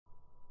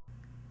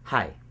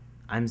Hi,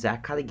 I'm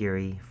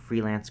Katagiri,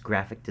 freelance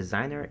graphic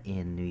designer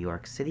in New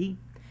York City,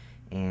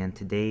 and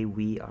today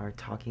we are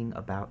talking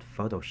about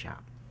Photoshop.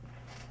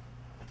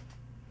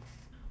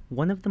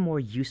 One of the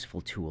more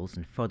useful tools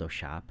in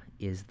Photoshop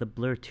is the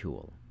blur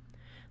tool.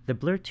 The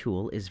blur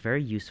tool is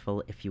very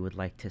useful if you would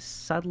like to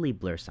subtly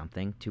blur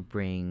something to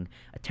bring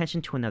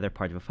attention to another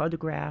part of a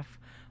photograph,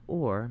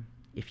 or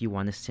if you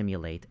want to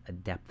simulate a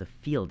depth of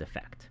field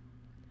effect.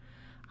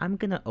 I'm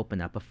going to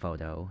open up a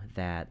photo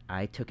that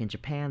I took in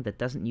Japan that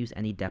doesn't use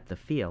any depth of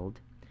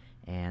field,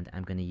 and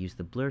I'm going to use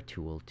the blur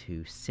tool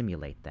to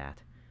simulate that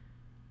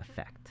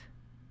effect.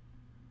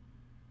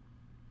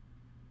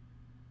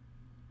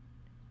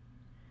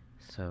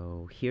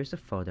 So here's a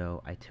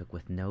photo I took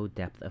with no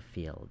depth of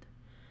field.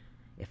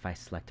 If I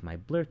select my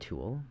blur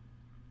tool,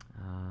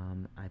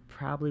 I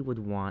probably would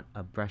want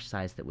a brush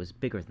size that was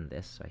bigger than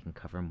this so I can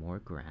cover more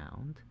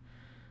ground.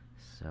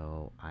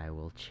 So I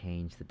will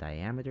change the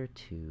diameter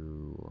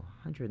to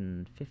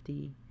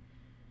 150,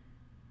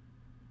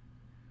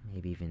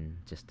 maybe even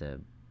just a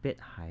bit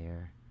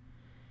higher.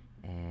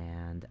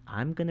 And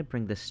I'm going to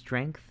bring the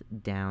strength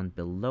down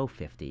below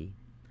 50.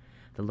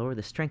 The lower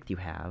the strength you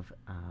have,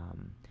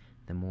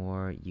 the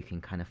more you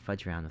can kind of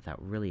fudge around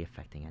without really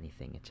affecting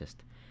anything. It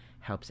just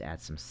helps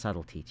add some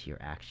subtlety to your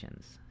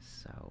actions.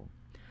 So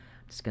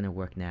I'm just going to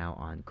work now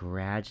on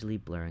gradually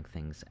blurring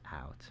things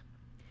out.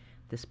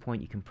 At this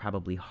point, you can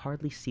probably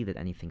hardly see that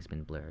anything's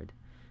been blurred,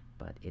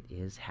 but it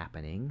is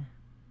happening.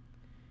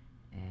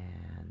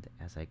 And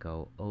as I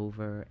go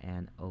over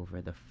and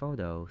over the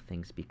photo,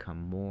 things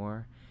become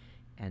more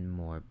and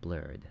more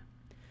blurred.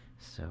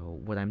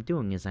 So what I'm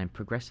doing is I'm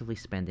progressively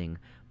spending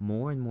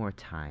more and more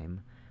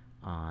time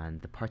on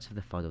the parts of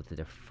the photo that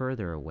are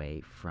further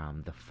away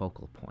from the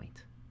focal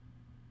point.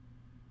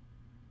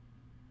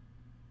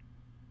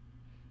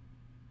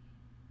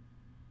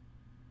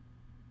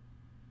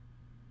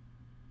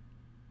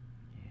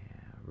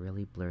 Yeah,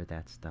 really blur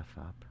that stuff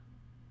up.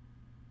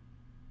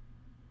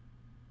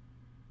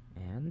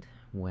 And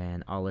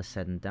when all is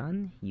said and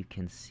done, you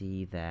can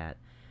see that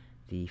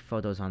the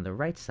photos on the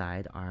right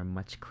side are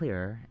much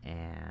clearer,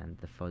 and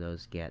the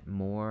photos get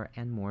more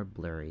and more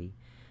blurry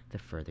the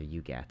further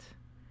you get.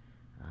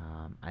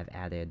 I've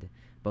added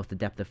both the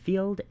depth of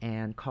field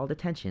and called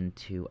attention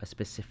to a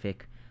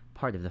specific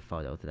part of the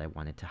photo that I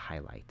wanted to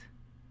highlight.